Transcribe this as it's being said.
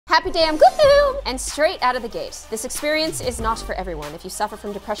Happy day, I'm Gloom! And straight out of the gate, this experience is not for everyone. If you suffer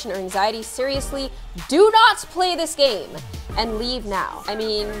from depression or anxiety, seriously, do not play this game and leave now. I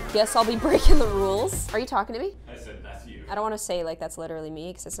mean, guess I'll be breaking the rules. Are you talking to me? I said that's you. I don't want to say like that's literally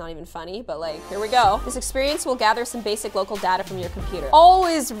me because it's not even funny, but like, here we go. This experience will gather some basic local data from your computer.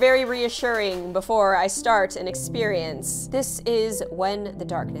 Always very reassuring before I start an experience. This is when the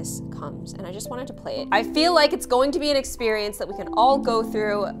darkness comes, and I just wanted to play it. I feel like it's going to be an experience that we can all go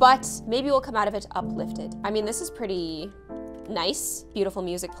through, but maybe we'll come out of it uplifted. I mean, this is pretty nice. Beautiful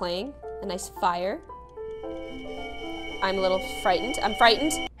music playing, a nice fire. I'm a little frightened. I'm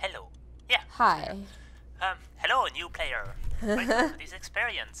frightened. Hello. Yeah. Hi. Hello, new player. Welcome to this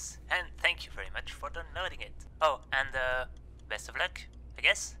experience, and thank you very much for downloading it. Oh, and best of luck, I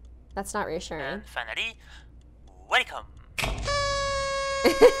guess. That's not reassuring. And finally, welcome.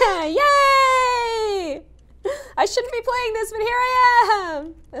 Yay! I shouldn't be playing this, but here I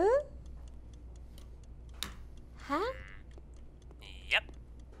am. Huh? Yep.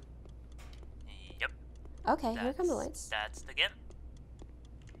 Yep. Okay, here come the lights. That's the game.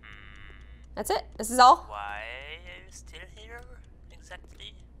 That's it? This is all? Why are you still here,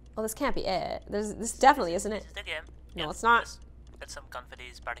 exactly? Well, this can't be it. This definitely isn't it. This is the game. No, Yes, it's not. just get some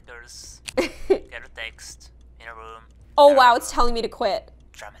confidence particles, get a text in a room. Oh wow, it's telling me to quit.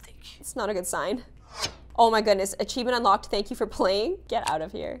 Dramatic. It's not a good sign. Oh my goodness, achievement unlocked, thank you for playing. Get out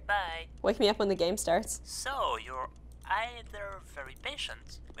of here. Bye. Wake me up when the game starts. So, you're either very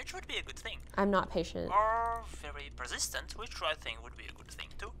patient, which would be a good thing, I'm not patient. or very persistent, which I think would be a good thing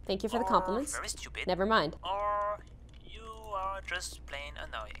too. Thank you for the Or compliments. very stupid. Never mind. Or you are just plain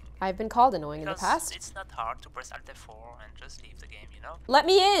annoying. I've been called annoying in the Because past. it's not hard to press Alt F4 and just leave the game, you know? Let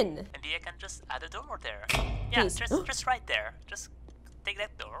me in! Maybe I can just add a door there. Yeah, Please. just right there. Just take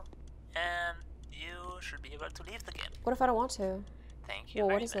that door, and you should be able to leave the game. What if I don't want to? Thank you Well,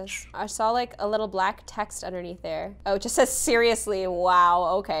 very what is much. this? I saw like a little black text underneath there. Oh, it just says seriously. Wow,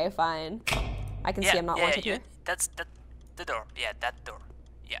 okay, fine. I can see I'm not wanted here. That's the door. Yeah, that door.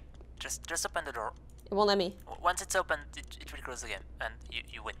 Yeah, just open the door. It won't let me. Once it's open, it will close the game, and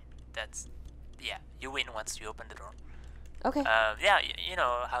you win. Yeah, you win once you open the door. Okay. Yeah, you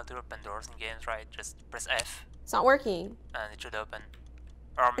know how to open doors in games, right? Just press F, It's not working. and it should open.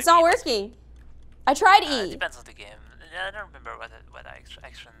 Or It's maybe not it was- working. I tried It E. depends on the game. I don't remember what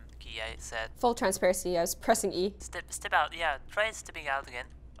action key I said. Full transparency, I was pressing E. Step out. Yeah, try stepping out again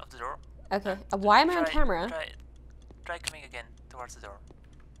of the door. Okay. And Why am I on try- camera? Try coming again towards the door.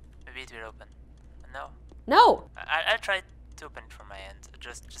 Maybe it will open. No. No! I'll try to open it from my end.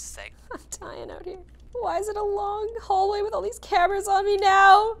 Just a sec. I'm dying out here. Why is it a long hallway with all these cameras on me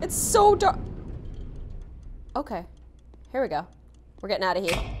now? It's so dark. Okay. Here we go. We're getting out of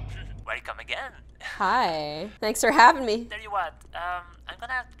here. Welcome again. Hi. Thanks for having me. Tell you what, I'm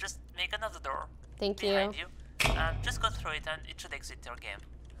gonna have to just make another door Thank behind you. you. Just go through it and it should exit your game.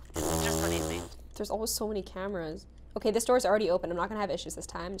 Just believe me. There's always so many cameras. Okay, this door's already open. I'm not gonna have issues this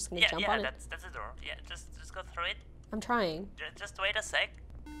time. I'm just gonna jump on it. That's the door. Yeah, just go through it. I'm trying. Just wait a sec.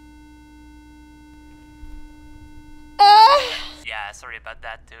 Yeah, sorry about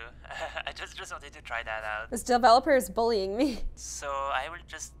that too. I just wanted to try that out. This developer is bullying me. So I will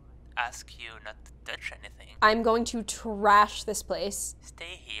just ask you not to touch anything. I'm going to trash this place.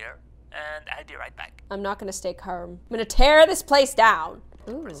 Stay here, and I'll be right back. I'm not gonna stay calm. I'm gonna tear this place down.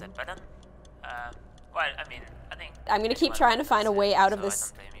 Ooh. Press that button. Well, I mean, I think I'm gonna keep everyone trying to find a does way it, out of so I this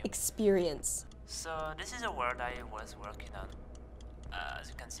don't blame you. experience. So this is a world I was working on. As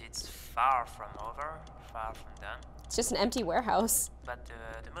you can see, it's far from over, far from done. It's just an empty warehouse. But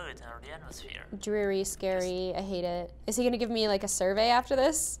the mood and the atmosphere. Dreary, scary, I hate it. Is he gonna give me like a survey after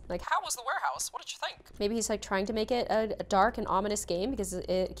this? Like, how was the warehouse? What did you think? Maybe he's like trying to make it a dark and ominous game because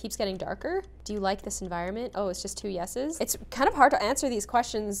it keeps getting darker. Do you like this environment? Oh, it's just 2 yeses. It's kind of hard to answer these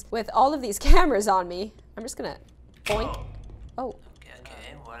questions with all of these cameras on me. I'm just gonna boink. Oh.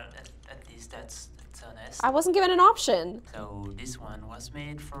 Okay, well, at least that's honest. I wasn't given an option. So this one was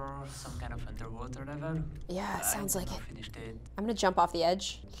made for some kind of underwater level? Yeah, it sounds like it. Finished it. I'm gonna jump off the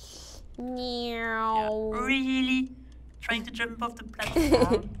edge. Yeah. Meow. Really? Trying to jump off the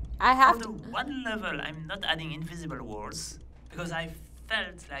platform? I have For the to. one level, I'm not adding invisible walls because I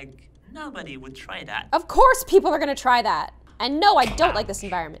felt like nobody would try that. Of course people are gonna try that. And no, I don't like this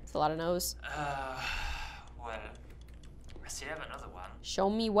environment. It's a lot of no's. Well, I still have another one. Show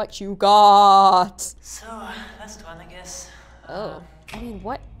me what you got. So, last one, I guess. Oh, I mean,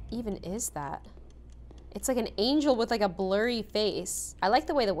 what even is that? It's like an angel with like a blurry face. I like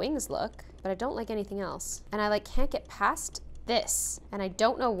the way the wings look, but I don't like anything else. And I like can't get past this. And I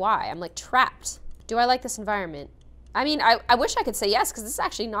don't know why. I'm like trapped. Do I like this environment? I mean, I wish I could say yes, because this is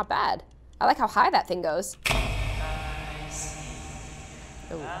actually not bad. I like how high that thing goes.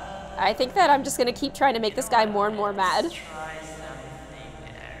 Ooh. I think that I'm just gonna keep trying to make this guy more and more mad.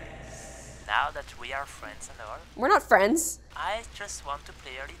 Now that we are friends and all. We're not friends. I just want to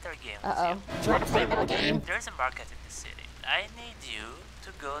play a little game Uh-oh. with Do you want to play a little game? There's a market in the city. I need you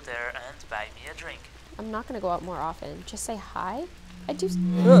to go there and buy me a drink. I'm not gonna go out more often. Just say hi. I do.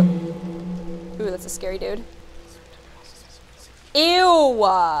 Ugh. Ooh, that's a scary dude. Ew!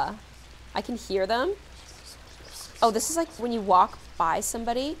 I can hear them. Oh, this is like when you walk by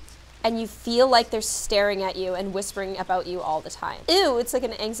somebody and you feel like they're staring at you and whispering about you all the time. Ew, it's like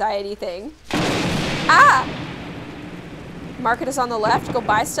an anxiety thing. Ah! Market is on the left, go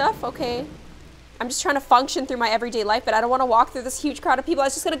buy stuff, okay. I'm just trying to function through my everyday life, but I don't want to walk through this huge crowd of people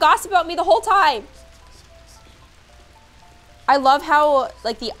that's just gonna gossip about me the whole time. I love how,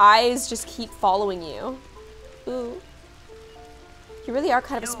 like, the eyes just keep following you. Ooh. You really are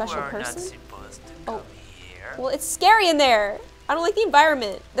kind of a special person. Not supposed to come here. Well, it's scary in there. I don't like the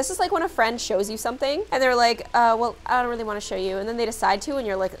environment. This is like when a friend shows you something and they're like, well, I don't really want to show you. And then they decide to and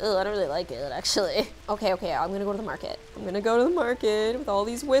you're like, oh, I don't really like it, actually. Okay, I'm going to go to the market. I'm going to go to the market with all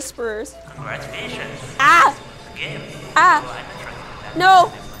these whisperers. Congratulations. Ah! Game. Ah!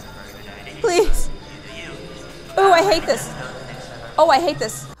 No! Please. Ooh, I hate this. Oh, I hate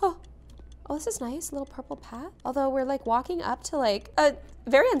this. Oh, this is nice. A little purple path. Although we're like walking up to like a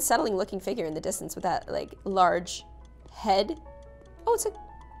very unsettling looking figure in the distance with that like large head. Oh,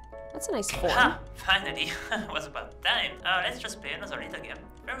 that's a nice form. Ha! Finally, it was about time. Let's just play another little game.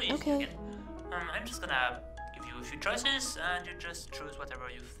 Very easy again. I'm just gonna give you a few choices, and you just choose whatever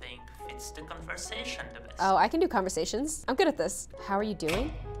you think fits the conversation the best. Oh, I can do conversations. I'm good at this. How are you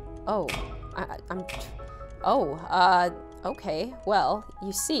doing? Oh, okay. Well,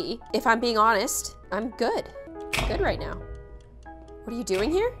 you see, if I'm being honest, I'm good. Good right now. What are you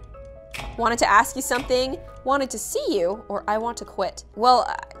doing here? Wanted to ask you something, wanted to see you, or I want to quit. Well,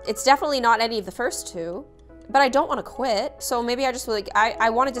 it's definitely not any of the first two, but I don't want to quit. So maybe I just like, I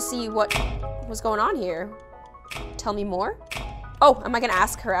wanted to see what was going on here. Tell me more. Oh, am I gonna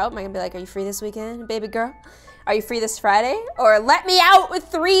ask her out? Am I gonna be like, are you free this weekend, baby girl? Are you free this Friday? Or let me out with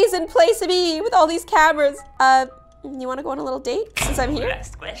threes in place of me with all these cameras. You wanna go on a little date since I'm here?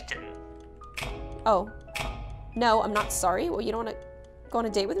 Last question. Oh, no, I'm not sorry. Well, you don't wanna go on a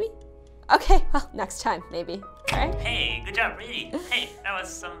date with me? Okay, well, next time, maybe. All right. Hey, good job, really. Hey, that was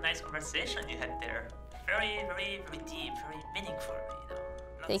some nice conversation you had there. Very, very, very deep, very meaningful, you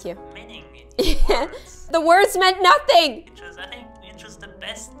know. Thank you. Meaning in words. The words meant nothing! I think you chose the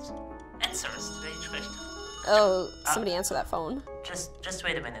best answers to each question. Oh, somebody answer that phone. Just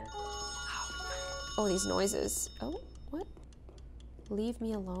wait a minute. Oh, these noises. Oh, what? Leave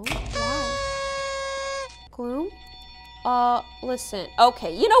me alone? Why? Gloom? Listen.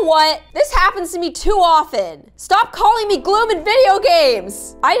 Okay, you know what? This happens to me too often. Stop calling me Gloom in video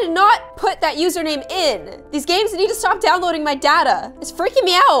games. I did not put that username in. These games need to stop downloading my data. It's freaking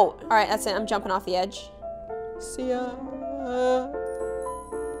me out. All right, that's it. I'm jumping off the edge. See ya.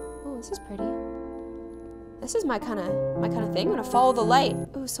 Oh, this is pretty. This is my kind of thing. I'm gonna follow the light.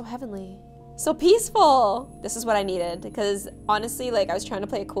 Ooh, so heavenly. So peaceful. This is what I needed because honestly, like I was trying to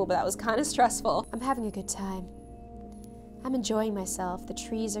play it cool, but that was kind of stressful. I'm having a good time. I'm enjoying myself. The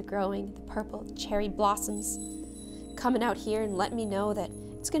trees are growing, the purple cherry blossoms coming out here and let me know that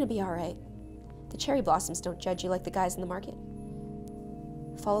it's gonna be all right. The cherry blossoms don't judge you like the guys in the market.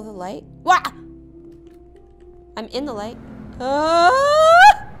 Follow the light. Wah! I'm in the light.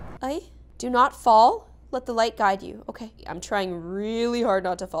 Do not fall. Let the light guide you. Okay, I'm trying really hard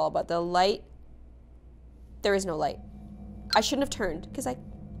not to fall, but the light, there is no light. I shouldn't have turned because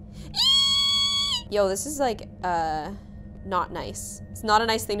Yo, this is like, not nice. It's not a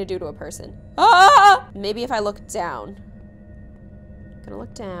nice thing to do to a person. Ah! Maybe if I look down. I'm gonna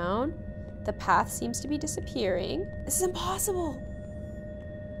look down. The path seems to be disappearing. This is impossible.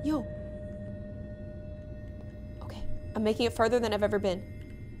 Yo. Okay, I'm making it further than I've ever been.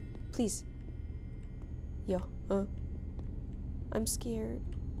 Please. Yo, I'm scared.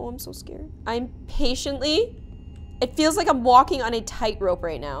 Oh, I'm so scared. I'm patiently, it feels like I'm walking on a tightrope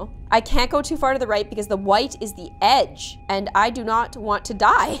right now. I can't go too far to the right because the white is the edge and I do not want to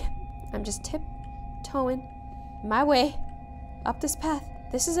die. I'm just tiptoeing my way up this path.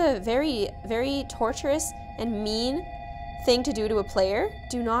 This is a very, very torturous and mean thing to do to a player.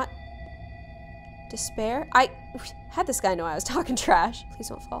 Do not despair. I had this guy know I was talking trash. Please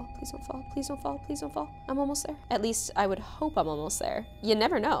don't fall, please don't fall, please don't fall, please don't fall. I'm almost there. At least I would hope I'm almost there. You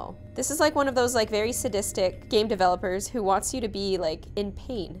never know. This is like one of those like very sadistic game developers who wants you to be like in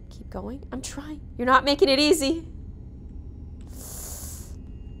pain. Keep going, I'm trying. You're not making it easy.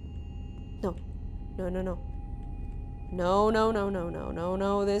 No. No, no, no. No, no, no, no, no, no,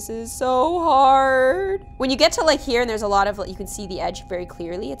 no. This is so hard. When you get to like here and there's a lot of, like, you can see the edge very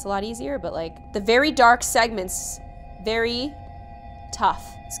clearly, it's a lot easier, but like the very dark segments, very tough.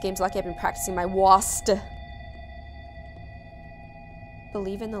 This game's lucky I've been practicing my WASD.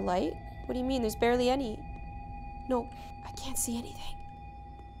 Believe in the light? What do you mean? There's barely any. No, I can't see anything.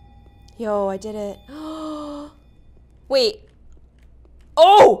 Yo, I did it. Wait.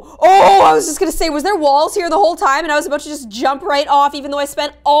 Oh! Oh! I was just gonna say, was there walls here the whole time and I was about to just jump right off even though I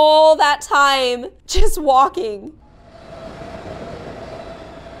spent all that time just walking?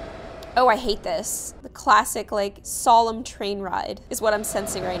 Oh, I hate this. The classic, like, solemn train ride is what I'm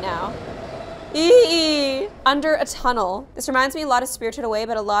sensing right now. Eee! Under a tunnel. This reminds me a lot of Spirited Away,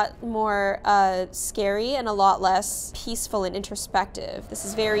 but a lot more scary and a lot less peaceful and introspective. This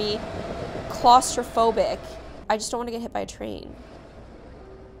is very claustrophobic. I just don't want to get hit by a train.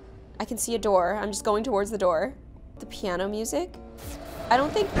 I can see a door. I'm just going towards the door. The piano music. I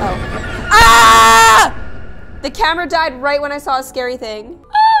don't think, oh. Ah! The camera died right when I saw a scary thing.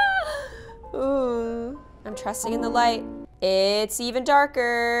 Ah! Ooh. I'm trusting in the light. It's even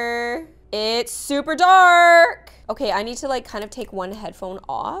darker. It's super dark. Okay, I need to like kind of take one headphone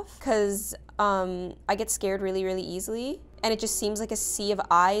off because I get scared really, really easily. And it just seems like a sea of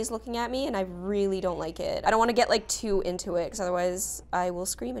eyes looking at me and I really don't like it. I don't want to get like too into it because otherwise I will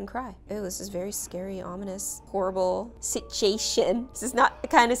scream and cry. Ew, this is very scary, ominous, horrible situation. This is not the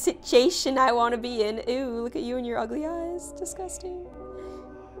kind of situation I want to be in. Ew, look at you and your ugly eyes. Disgusting.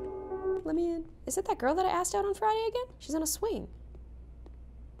 Let me in. Is it that girl that I asked out on Friday again? She's on a swing.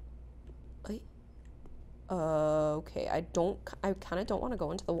 Okay, I kind of don't want to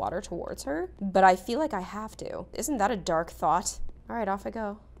go into the water towards her, but I feel like I have to. Isn't that a dark thought? All right, off I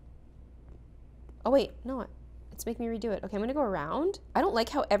go. Oh wait, no, it's making me redo it. Okay, I'm gonna go around. I don't like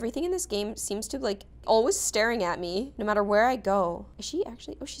how everything in this game seems to like always staring at me no matter where I go. Is she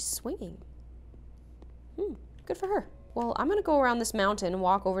actually, oh, she's swinging. Good for her. Well, I'm gonna go around this mountain and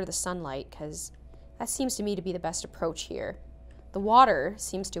walk over to the sunlight because that seems to me to be the best approach here. The water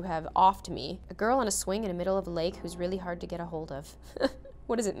seems to have offed me. A girl on a swing in the middle of a lake who's really hard to get a hold of.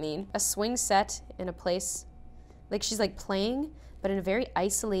 What does it mean? A swing set in a place, like she's like playing, but in a very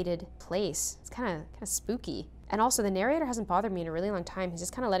isolated place. It's kind of spooky. And also the narrator hasn't bothered me in a really long time. He's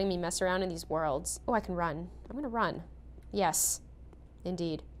just kind of letting me mess around in these worlds. Oh, I can run. I'm gonna run. Yes,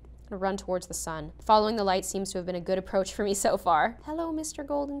 indeed. I'm gonna run towards the sun. Following the light seems to have been a good approach for me so far. Hello, Mr.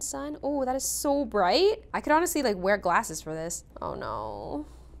 Golden Sun. Oh, that is so bright. I could honestly like wear glasses for this. Oh no.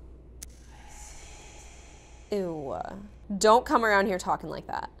 Ew. Don't come around here talking like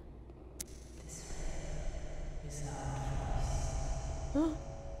that.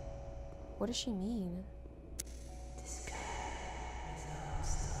 What does she mean?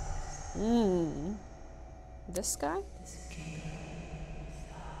 This guy?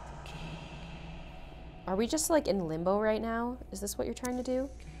 Are we just like in limbo right now? Is this what you're trying to do?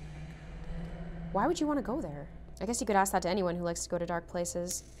 Why would you want to go there? I guess you could ask that to anyone who likes to go to dark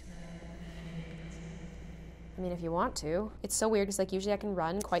places. I mean, if you want to. It's so weird because like usually I can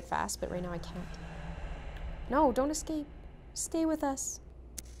run quite fast, but right now I can't. No, don't escape. Stay with us.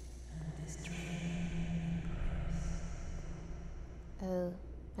 Oh,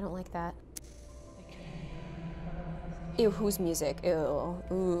 I don't like that. Ew, whose music? Ew,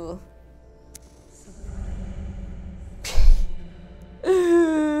 ooh.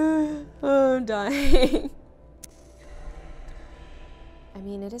 Oh, I'm dying. I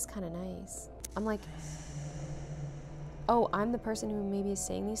mean, it is kind of nice. I'm like, oh, I'm the person who maybe is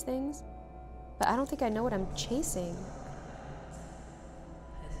saying these things, but I don't think I know what I'm chasing.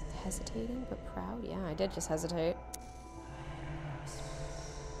 Hesitating but proud? Yeah, I did just hesitate.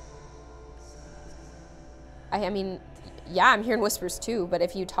 I mean, yeah, I'm hearing whispers too, but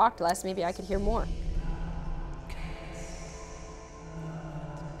if you talked less, maybe I could hear more.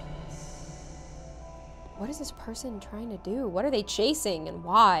 What is this person trying to do? What are they chasing and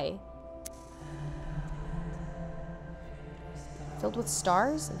why? Filled with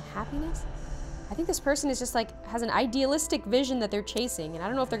stars and happiness? I think this person is just like, has an idealistic vision that they're chasing, and I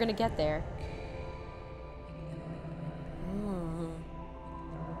don't know if they're gonna get there.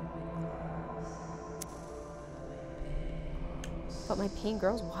 But my pain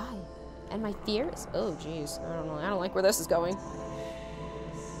grows, why? And my fears? Oh geez, I don't know, I don't like where this is going.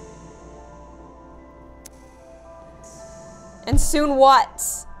 And soon what?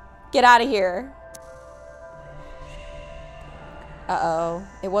 Get out of here. Uh-oh.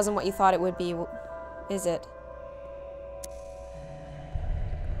 It wasn't what you thought it would be, is it?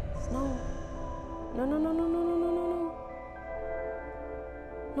 No. No, no, no, no, no, no, no, no, no.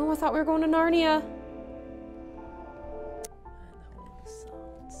 No, I thought we were going to Narnia. And all the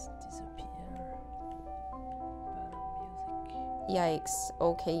sounds disappear. But music. Yikes.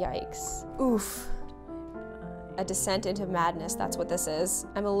 Okay, yikes. Oof. A descent into madness, that's what this is.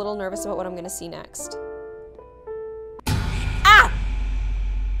 I'm a little nervous about what I'm gonna see next. Ah!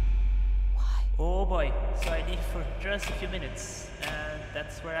 Why? Oh boy, so I leave for just a few minutes, and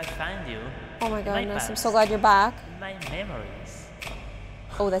that's where I find you. Oh my goodness, I'm so glad you're back. My memories.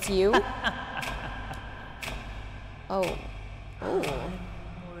 Oh, that's you? Oh. Oh. I'm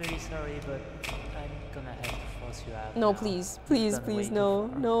really sorry, but I'm gonna have to force you out. No, now. please, You've please, gone please, way no.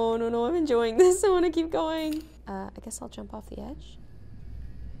 too far. No, no, no, I'm enjoying this. I wanna keep going. I guess I'll jump off the edge.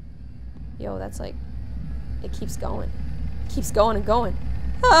 Yo, that's like, it keeps going. It keeps going and going.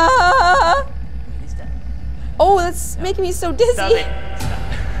 Ah! What is that? Oh, that's making me so dizzy. Stop it! Stop.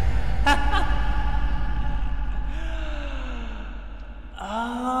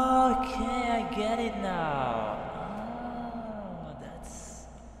 Okay, I get it now. Oh,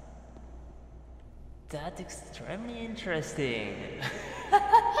 that's extremely interesting.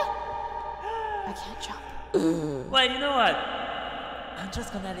 I can't jump. Well, you know what? I'm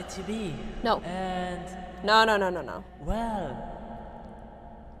just gonna let you be. No. And No, no, no, no, no. well,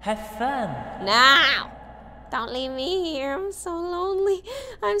 have fun. Now! Don't leave me here. I'm so lonely.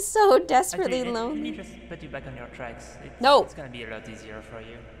 I'm so desperately Actually, let me lonely. just put you back on your tracks. No. It's gonna be a lot easier for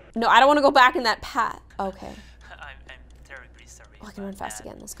you. No, I don't want to go back in that path. Okay. I'm terribly sorry. Oh, I can run fast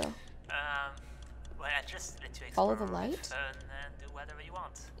again. Let's go. Well, I just let you explore. Follow the light? Fun and do whatever you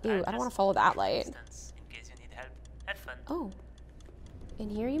want. Ew, I don't want to follow that light. Distance in case you need help. Have fun. Oh. In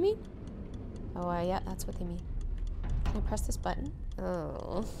here, you mean? Oh, yeah, that's what they mean. Can I press this button?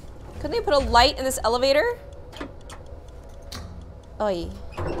 Oh. Couldn't they put a light in this elevator? Oy.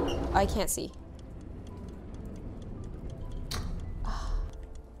 I can't see. Ah.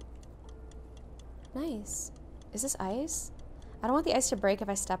 Nice. Is this ice? I don't want the ice to break if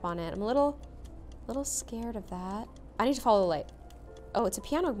I step on it. I'm a little scared of that. I need to follow the light. Oh, it's a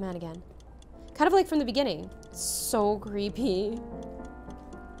piano man again. Kind of like from the beginning. So creepy.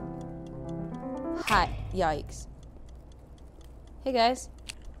 Hi. Yikes. Hey, guys.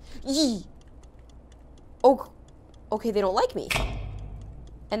 Yee. Oh. Okay, they don't like me.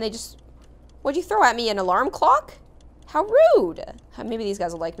 And they just... What'd you throw at me? An alarm clock? How rude. Maybe these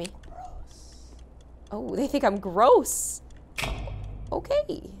guys will like me. Gross. Oh, they think I'm gross.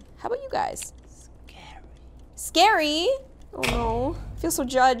 Okay. How about you guys? Scary. Scary? Oh no. I feel so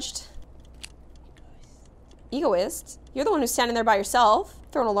judged. Egoist? You're the one who's standing there by yourself,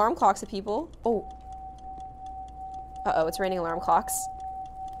 throwing alarm clocks at people. Oh. Uh-oh, it's raining alarm clocks.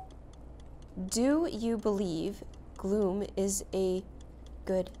 Do you believe Gloom is a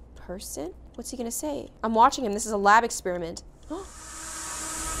good person? What's he gonna say? I'm watching him. This is a lab experiment.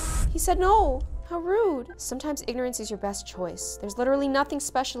 He said no. How rude. Sometimes ignorance is your best choice. There's literally nothing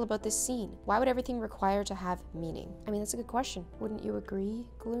special about this scene. Why would everything require to have meaning? I mean, that's a good question. Wouldn't you agree,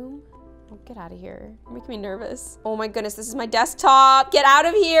 Gloom? Oh, get out of here. You're making me nervous. Oh my goodness, this is my desktop. Get out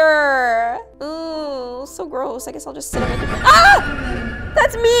of here. Oh, so gross. I guess I'll just sit on my computer. Ah!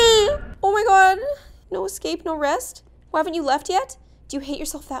 That's me! Oh my god. No escape, no rest? Why haven't you left yet? Do you hate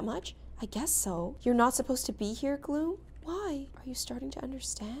yourself that much? I guess so. You're not supposed to be here, Gloom? Why? Are you starting to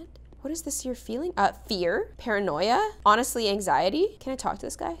understand? What is this you're feeling? Fear? Paranoia? Honestly, anxiety? Can I talk to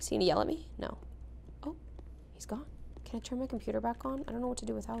this guy? Is he gonna yell at me? No. Oh, he's gone. Can I turn my computer back on? I don't know what to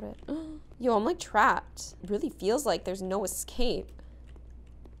do without it. Yo, I'm like trapped. It really feels like there's no escape.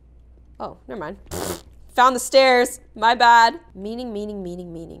 Oh, never mind. Found the stairs. My bad. Meaning, meaning,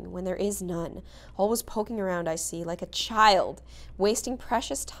 meaning, meaning. When there is none. Always poking around, I see, like a child. Wasting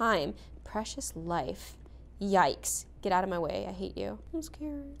precious time. Precious life. Yikes. Get out of my way. I hate you. I'm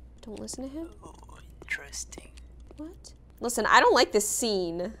scared. Don't listen to him. Oh, interesting. What? Listen, I don't like this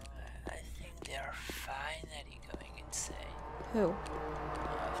scene. I think they are finally going insane. Who?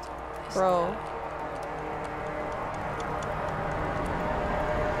 After this Bro. guy.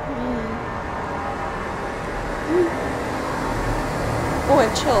 Oh, I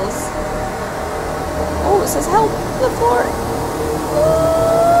have chills. Oh, it says help on the floor.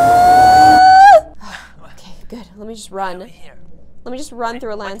 Okay, good. Let me just run. Here. Let me just run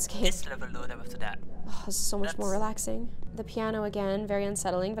through a landscape. This level load after that. Oh, this is so much more relaxing. The piano again, very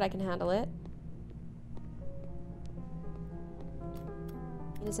unsettling, but I can handle it.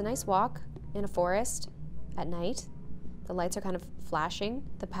 It is a nice walk in a forest at night. The lights are kind of flashing.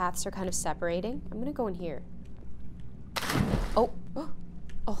 The paths are kind of separating. I'm gonna go in here. Oh,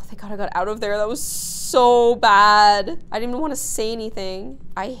 oh, thank God I got out of there. That was so bad. I didn't even want to say anything.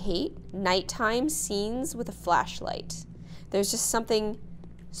 I hate nighttime scenes with a flashlight. There's just something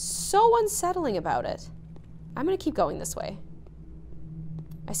so unsettling about it. I'm gonna keep going this way.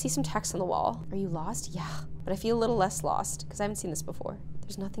 I see some text on the wall. Are you lost? Yeah, but I feel a little less lost because I haven't seen this before.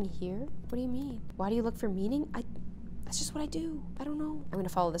 There's nothing here? What do you mean? Why do you look for meaning? That's just what I do. I don't know. I'm gonna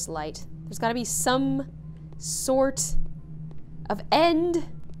follow this light. There's gotta be some sort of end.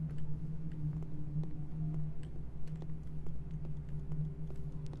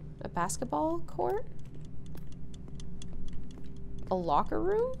 A basketball court? A locker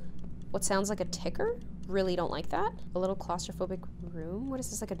room? What sounds like a ticker? Really don't like that. A little claustrophobic room? What is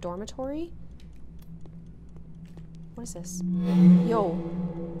this, like a dormitory? What is this? Yo,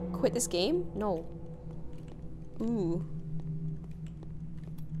 quit this game? No. Ooh.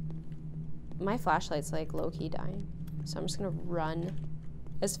 My flashlight's like low-key dying. So I'm just gonna run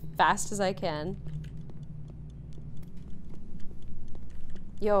as fast as I can.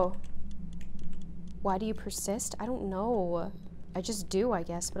 Yo. Why do you persist? I don't know. I just do, I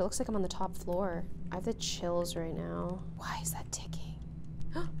guess, but it looks like I'm on the top floor. I have the chills right now. Why is that ticking?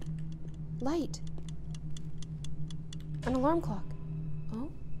 Light. An alarm clock.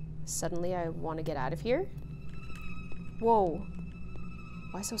 Oh. Suddenly I want to get out of here. Whoa.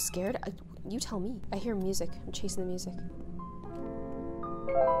 Why so scared? You tell me. I hear music. I'm chasing the music.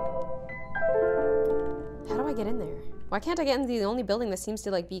 How do I get in there? Why can't I get into the only building that seems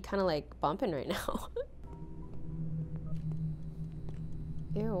to like be kind of like bumping right now?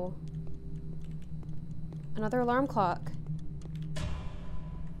 Ew. Another alarm clock.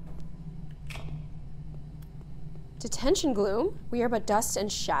 Detention, Gloom? We are but dust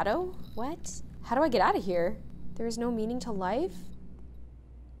and shadow? What? How do I get out of here? There is no meaning to life?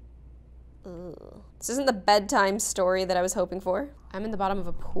 Ugh. This isn't the bedtime story that I was hoping for. I'm in the bottom of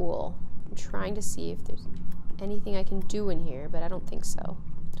a pool. I'm trying to see if there's anything I can do in here, but I don't think so.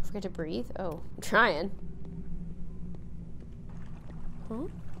 Don't forget to breathe. Oh, I'm trying. Huh?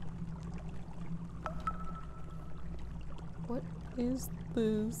 What is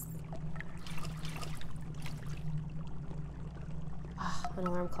this? Ah, an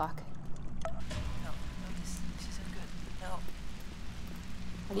alarm clock. No, this isn't good. No.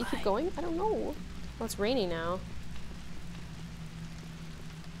 How do you keep going? I don't know. Well, it's raining now.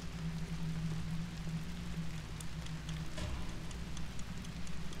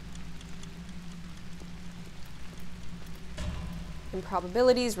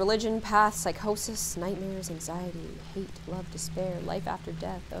 Improbabilities, religion, path, psychosis, nightmares, anxiety, hate, love, despair, life after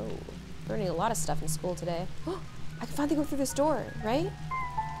death. Oh, learning a lot of stuff in school today. Oh, I can finally go through this door, right?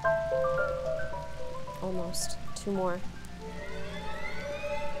 Almost. 2 more.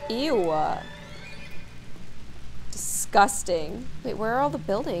 Ew. Disgusting. Wait, where are all the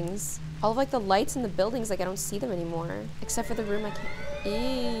buildings? All of like the lights in the buildings, like I don't see them anymore. Except for the room I can't.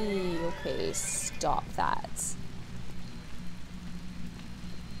 Ew. Okay, stop that.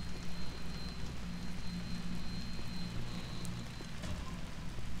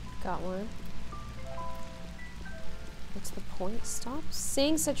 Got one. What's the point? Stop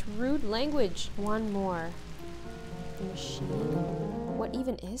saying such rude language. One more. The machine. What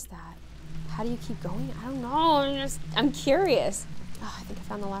even is that? How do you keep going? I don't know. I'm curious. Oh, I think I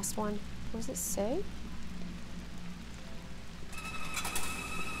found the last one. What does it say?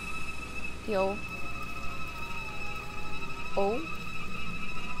 Yo. Oh.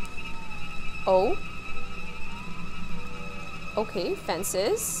 Oh. Okay,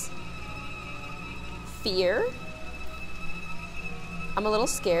 fences. Fear. I'm a little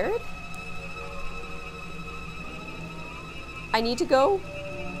scared. I need to go.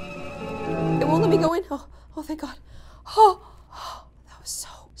 It won't let me go in. Oh, oh thank God. Oh, that was so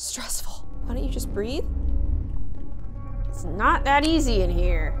stressful. Why don't you just breathe? It's not that easy in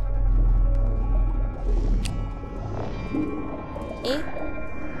here. Eh?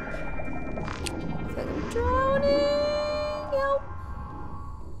 I feel like I'm drowning.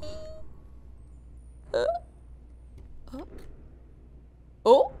 Help.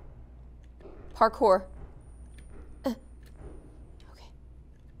 Oh. Parkour. Okay.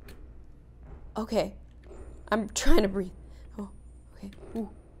 Okay. I'm trying to breathe. Oh, okay. Ooh.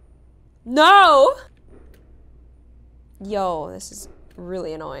 No! Yo, this is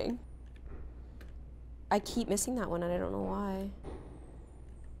really annoying. I keep missing that one and I don't know why.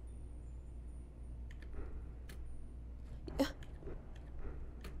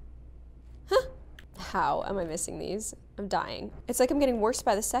 How am I missing these? I'm dying. It's like I'm getting worse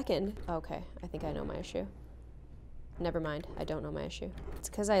by the second. Okay, I think I know my issue. Never mind, I don't know my issue. It's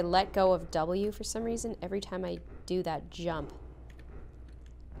because I let go of W for some reason every time I do that jump.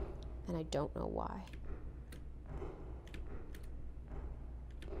 And I don't know why.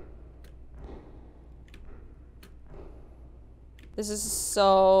 This is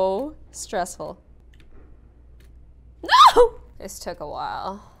so stressful. No! This took a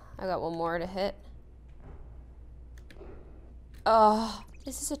while. I got one more to hit. Oh,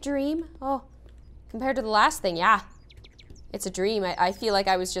 is this a dream? Oh, compared to the last thing, yeah. It's a dream. I feel like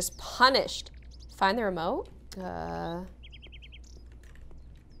I was just punished. Find the remote? I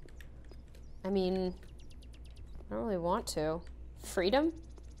mean, I don't really want to. Freedom?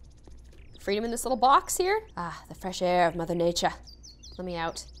 Freedom in this little box here? Ah, the fresh air of Mother Nature. Let me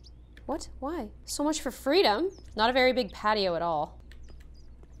out. What? Why? So much for freedom. Not a very big patio at all.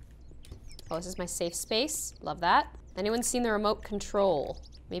 Oh, this is my safe space. Love that. Anyone seen the remote control?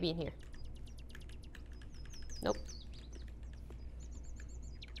 Maybe in here. Nope.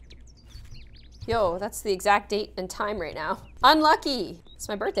 Yo, that's the exact date and time right now. Unlucky! It's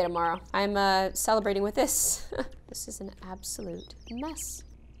my birthday tomorrow. I'm celebrating with this. This is an absolute mess.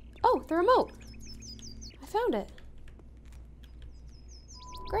 Oh, the remote. I found it.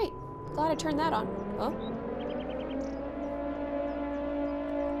 Great. Glad I turned that on. Oh.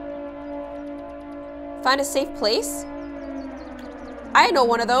 Find a safe place? I know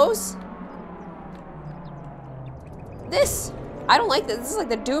one of those. This. I don't like this. This is like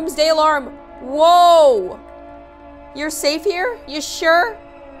the doomsday alarm. Whoa. You're safe here? You sure?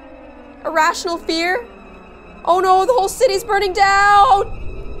 Irrational fear? Oh no, the whole city's burning down.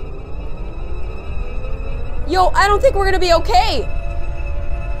 Yo, I don't think we're gonna be okay.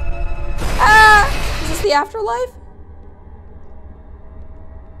 Ah! Is this the afterlife?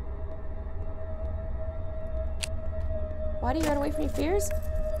 Why do you run away from your fears?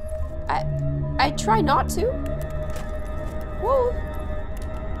 I try not to. Whoa.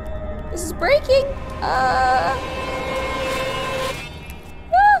 This is breaking.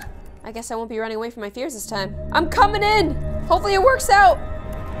 I guess I won't be running away from my fears this time. I'm coming in. Hopefully it works out.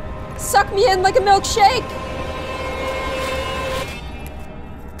 Suck me in like a milkshake.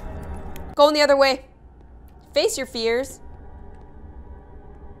 Going the other way. Face your fears.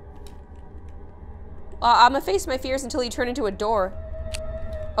 I'm gonna face my fears until you turn into a door.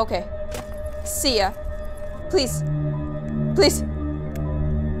 Okay. See ya. Please. Please.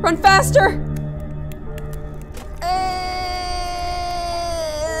 Run faster!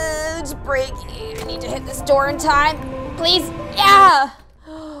 It's breaking. I need to hit this door in time. Please. Yeah!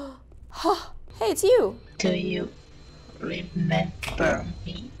 Hey, it's you. Do you remember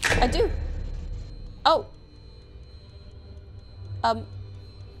me? I do. Oh.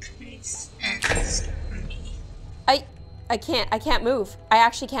 Please answer me. I can't move. I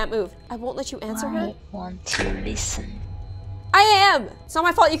actually can't move. I won't let you answer her. I want to listen. I am! It's not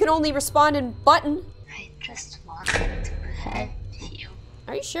my fault you can only respond in button. I just want to help you.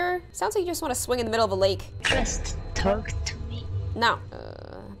 Are you sure? Sounds like you just want to swing in the middle of a lake. Just talk to me. No.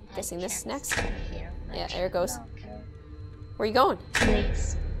 Guessing this next? Here Yeah, there it goes. longer. Where are you going?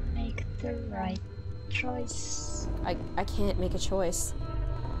 Please make the right choice. I can't make a choice.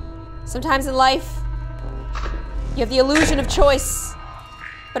 Sometimes in life, you have the illusion of choice.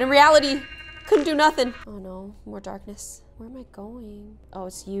 But in reality, couldn't do nothing. Oh no, more darkness. Where am I going? Oh,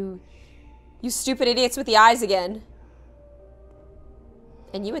 it's you. You stupid idiots with the eyes again.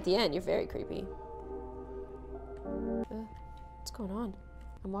 And you at the end, you're very creepy. What's going on?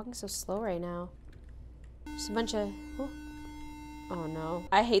 I'm walking so slow right now. Just a bunch of... Oh no.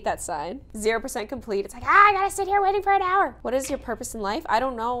 I hate that sign. 0% complete. It's like, I gotta sit here waiting for an hour. What is your purpose in life? I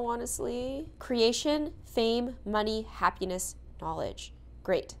don't know, honestly. Creation, fame, money, happiness, knowledge.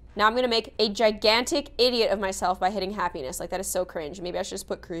 Great. Now I'm gonna make a gigantic idiot of myself by hitting happiness. Like, that is so cringe. Maybe I should just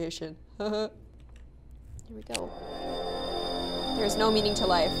put creation. Here we go. There's no meaning to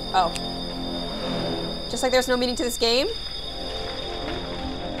life. Oh. Just like there's no meaning to this game?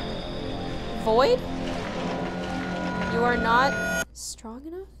 Void? You are not strong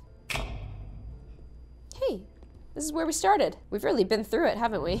enough? Hey, this is where we started. We've really been through it,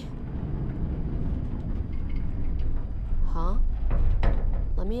 haven't we? Huh?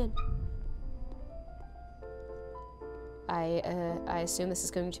 Let me in. I assume this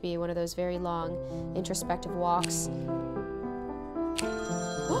is going to be one of those very long, introspective walks.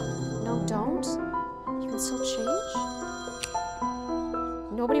 No, don't. You can still change?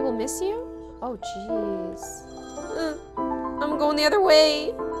 Nobody will miss you? Oh, jeez. I'm going the other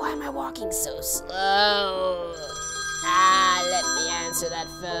way. Why am I walking so slow? Let me answer that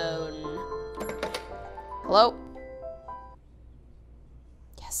phone. Hello?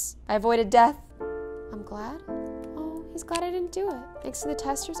 Yes, I avoided death. I'm glad. Oh, he's glad I didn't do it. Thanks to the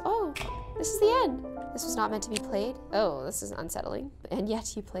testers. Oh, this is the end. This was not meant to be played. Oh, this is unsettling. And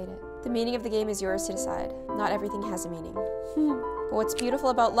yet you played it. The meaning of the game is yours to decide. Not everything has a meaning. But what's beautiful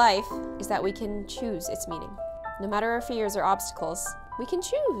about life is that we can choose its meaning. No matter our fears or obstacles, we can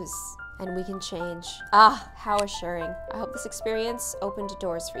choose and we can change. Ah, how assuring. I hope this experience opened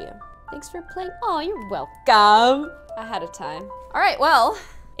doors for you. Thanks for playing. Oh, you're welcome. Ahead of time. All right, well,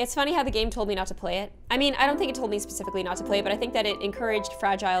 it's funny how the game told me not to play it. I mean, I don't think it told me specifically not to play it, but I think that it encouraged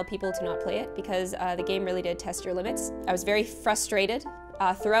fragile people to not play it because the game really did test your limits. I was very frustrated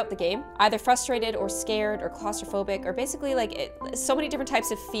throughout the game, either frustrated or scared or claustrophobic, or basically like so many different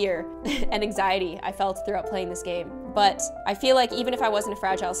types of fear and anxiety I felt throughout playing this game. But I feel like even if I was in a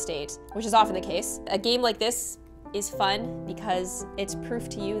fragile state, which is often the case, a game like this is fun because it's proof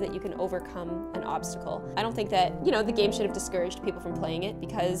to you that you can overcome an obstacle. I don't think that, you know, the game should have discouraged people from playing it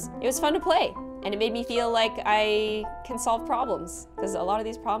because it was fun to play and it made me feel like I can solve problems because a lot of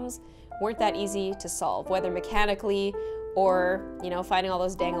these problems weren't that easy to solve, whether mechanically or, you know, finding all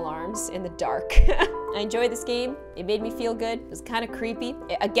those dang alarms in the dark. I enjoyed this game. It made me feel good. It was kind of creepy.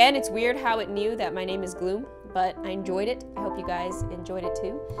 Again, it's weird how it knew that my name is Gloom, but I enjoyed it. I hope you guys enjoyed it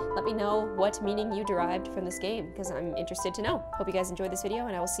too. Let me know what meaning you derived from this game because I'm interested to know. Hope you guys enjoyed this video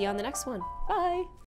and I will see you on the next one. Bye.